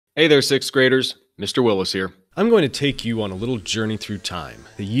Hey there, sixth graders. Mr. Willis here. I'm going to take you on a little journey through time.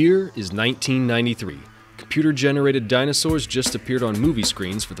 The year is 1993. Computer-generated dinosaurs just appeared on movie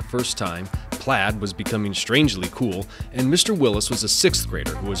screens for the first time, plaid was becoming strangely cool, and Mr. Willis was a sixth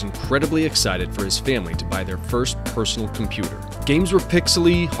grader who was incredibly excited for his family to buy their first personal computer. Games were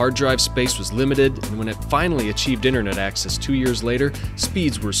pixely, hard drive space was limited, and when it finally achieved internet access 2 years later,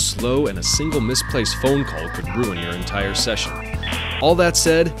 speeds were slow and a single misplaced phone call could ruin your entire session. All that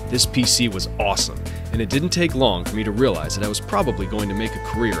said, this PC was awesome, and it didn't take long for me to realize that I was probably going to make a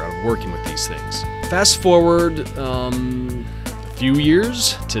career out of working with these things. Fast forward, a few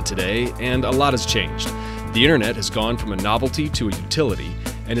years to today, and a lot has changed. The internet has gone from a novelty to a utility,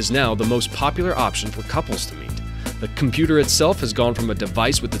 and is now the most popular option for couples to meet. The computer itself has gone from a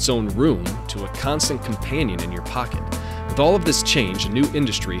device with its own room to a constant companion in your pocket. With all of this change, a new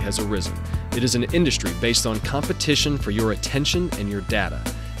industry has arisen. It is an industry based on competition for your attention and your data.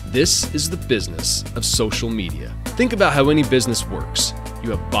 This is the business of social media. Think about how any business works.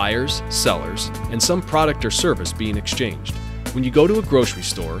 You have buyers, sellers, and some product or service being exchanged. When you go to a grocery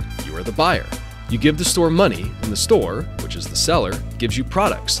store, you are the buyer. You give the store money, and the store, which is the seller, gives you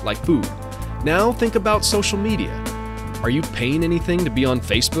products like food. Now think about social media. Are you paying anything to be on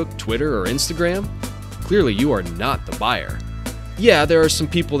Facebook, Twitter, or Instagram? Clearly you are not the buyer. Yeah, there are some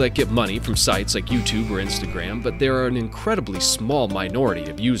people that get money from sites like YouTube or Instagram, but there are an incredibly small minority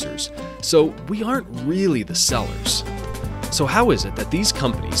of users. So we aren't really the sellers. So how is it that these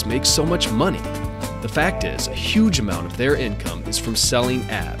companies make so much money? The fact is, a huge amount of their income is from selling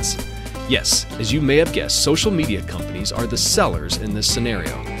ads. Yes, as you may have guessed, social media companies are the sellers in this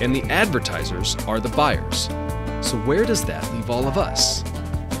scenario, and the advertisers are the buyers. So where does that leave all of us?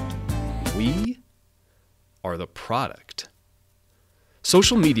 We are the product.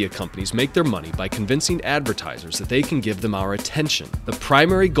 Social media companies make their money by convincing advertisers that they can give them our attention. The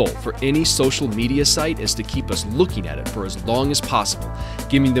primary goal for any social media site is to keep us looking at it for as long as possible,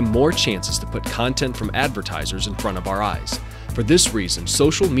 giving them more chances to put content from advertisers in front of our eyes. For this reason,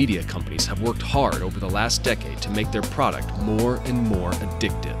 social media companies have worked hard over the last decade to make their product more and more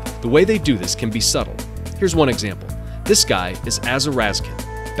addictive. The way they do this can be subtle. Here's one example. This guy is Azar Razkin.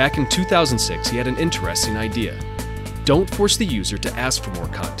 Back in 2006, he had an interesting idea. Don't force the user to ask for more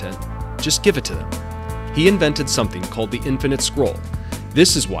content, just give it to them. He invented something called the infinite scroll.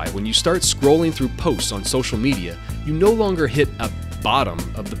 This is why when you start scrolling through posts on social media, you no longer hit a bottom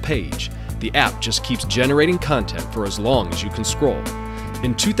of the page. The app just keeps generating content for as long as you can scroll.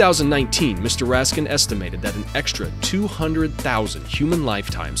 In 2019, Mr. Raskin estimated that an extra 200,000 human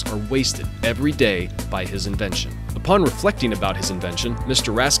lifetimes are wasted every day by his invention. Upon reflecting about his invention,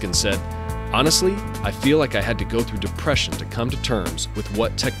 Mr. Raskin said, "Honestly, I feel like I had to go through depression to come to terms with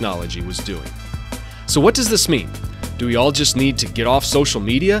what technology was doing." So what does this mean? Do we all just need to get off social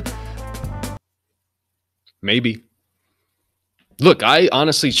media? Maybe. Look, I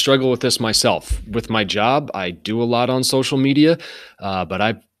honestly struggle with this myself. With my job, I do a lot on social media, but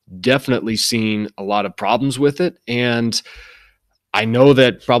I've definitely seen a lot of problems with it. And I know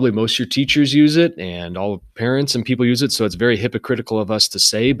that probably most of your teachers use it and all parents and people use it, so it's very hypocritical of us to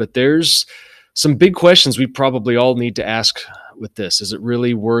say, but there's some big questions we probably all need to ask with this. Is it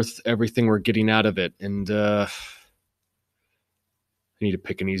really worth everything we're getting out of it? And I need to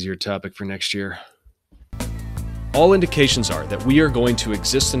pick an easier topic for next year. All indications are that we are going to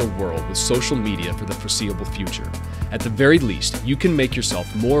exist in a world with social media for the foreseeable future. At the very least, you can make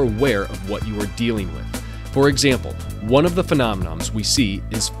yourself more aware of what you are dealing with. For example, one of the phenomenons we see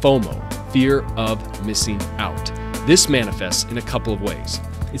is FOMO, fear of missing out. This manifests in a couple of ways.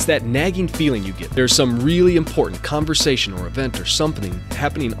 It's that nagging feeling you get. There's some really important conversation or event or something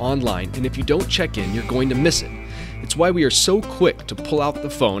happening online, and if you don't check in, you're going to miss it. It's why we are so quick to pull out the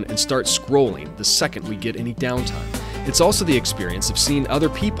phone and start scrolling the second we get any downtime. It's also the experience of seeing other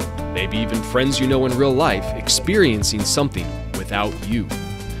people, maybe even friends you know in real life, experiencing something without you.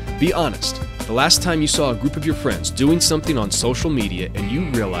 Be honest. The last time you saw a group of your friends doing something on social media and you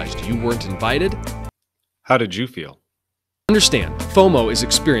realized you weren't invited, how did you feel? Understand, FOMO is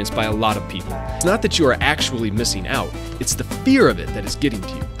experienced by a lot of people. It's not that you are actually missing out, it's the fear of it that is getting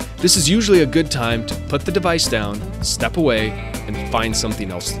to you. This is usually a good time to put the device down, step away, and find something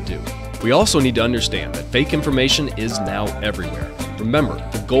else to do. We also need to understand that fake information is now everywhere. Remember,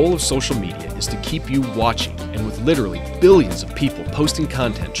 the goal of social media is to keep you watching, and with literally billions of people posting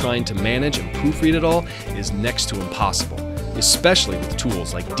content trying to manage and proofread it all is next to impossible, especially with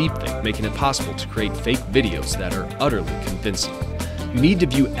tools like deepfake making it possible to create fake videos that are utterly convincing. You need to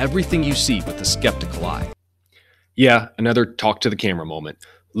view everything you see with a skeptical eye. Yeah, another talk to the camera moment.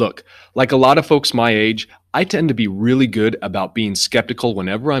 Look, like a lot of folks my age, I tend to be really good about being skeptical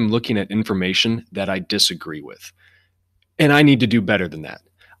whenever I'm looking at information that I disagree with. And I need to do better than that.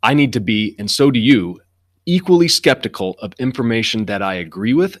 I need to be, and so do you, equally skeptical of information that I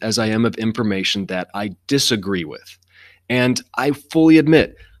agree with as I am of information that I disagree with. And I fully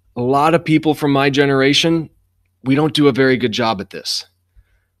admit, a lot of people from my generation, we don't do a very good job at this.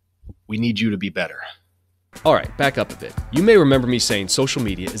 We need you to be better. All right, back up a bit. You may remember me saying social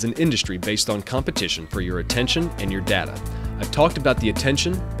media is an industry based on competition for your attention and your data. I've talked about the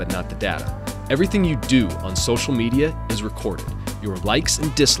attention, but not the data. Everything you do on social media is recorded. Your likes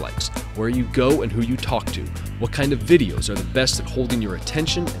and dislikes, where you go and who you talk to, what kind of videos are the best at holding your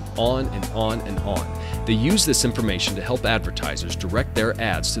attention, and on and on and on. They use this information to help advertisers direct their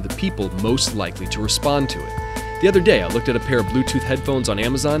ads to the people most likely to respond to it. The other day, I looked at a pair of Bluetooth headphones on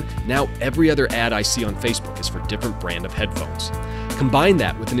Amazon. Now every other ad I see on Facebook is for a different brand of headphones. Combine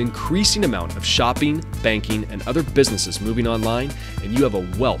that with an increasing amount of shopping, banking, and other businesses moving online, and you have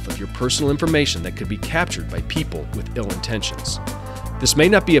a wealth of your personal information that could be captured by people with ill intentions. This may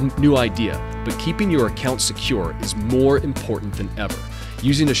not be a new idea, but keeping your account secure is more important than ever.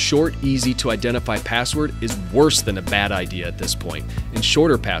 Using a short, easy to identify password is worse than a bad idea at this point, and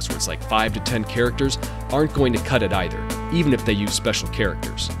shorter passwords like 5 to 10 characters aren't going to cut it either, even if they use special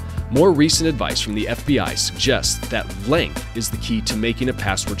characters. More recent advice from the FBI suggests that length is the key to making a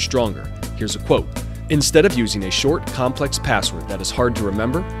password stronger. Here's a quote. Instead of using a short, complex password that is hard to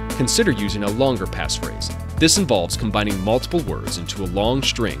remember, consider using a longer passphrase. This involves combining multiple words into a long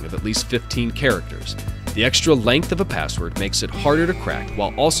string of at least 15 characters. The extra length of a password makes it harder to crack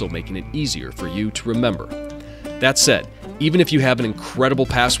while also making it easier for you to remember. That said, even if you have an incredible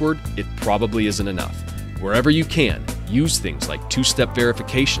password, it probably isn't enough. Wherever you can, use things like two-step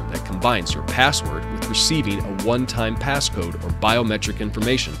verification that combines your password with receiving a one-time passcode or biometric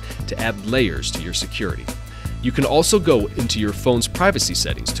information to add layers to your security. You can also go into your phone's privacy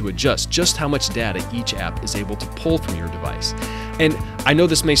settings to adjust just how much data each app is able to pull from your device. And I know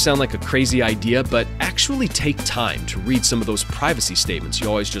this may sound like a crazy idea, but actually take time to read some of those privacy statements you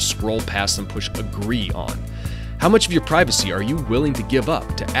always just scroll past and push agree on. How much of your privacy are you willing to give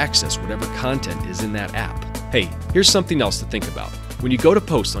up to access whatever content is in that app? Hey, here's something else to think about. When you go to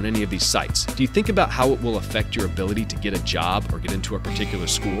post on any of these sites, do you think about how it will affect your ability to get a job or get into a particular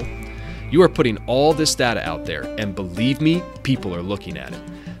school? You are putting all this data out there, and believe me, people are looking at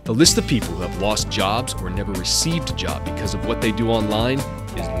it. The list of people who have lost jobs or never received a job because of what they do online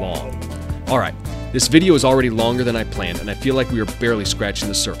is long. All right, this video is already longer than I planned, and I feel like we are barely scratching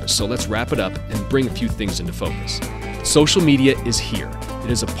the surface, so let's wrap it up and bring a few things into focus. Social media is here.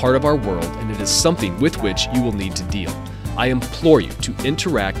 It is a part of our world, and it is something with which you will need to deal. I implore you to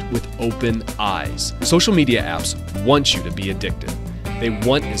interact with open eyes. Social media apps want you to be addicted. They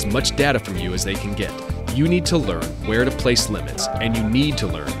want as much data from you as they can get. You need to learn where to place limits, and you need to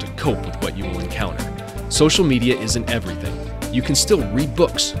learn to cope with what you will encounter. Social media isn't everything. You can still read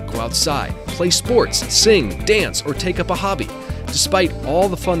books, go outside, play sports, sing, dance, or take up a hobby. Despite all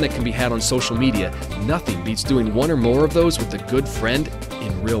the fun that can be had on social media, nothing beats doing one or more of those with a good friend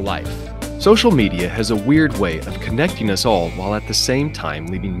in real life. Social media has a weird way of connecting us all while at the same time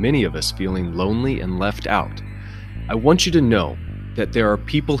leaving many of us feeling lonely and left out. I want you to know that there are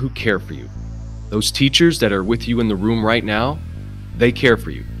people who care for you. Those teachers that are with you in the room right now, they care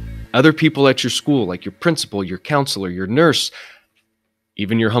for you. Other people at your school, like your principal, your counselor, your nurse,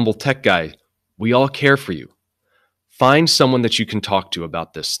 even your humble tech guy, we all care for you. Find someone that you can talk to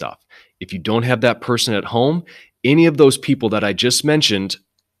about this stuff. If you don't have that person at home, any of those people that I just mentioned,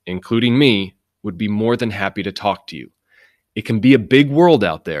 including me, would be more than happy to talk to you. It can be a big world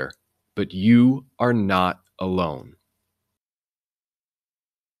out there, but you are not alone.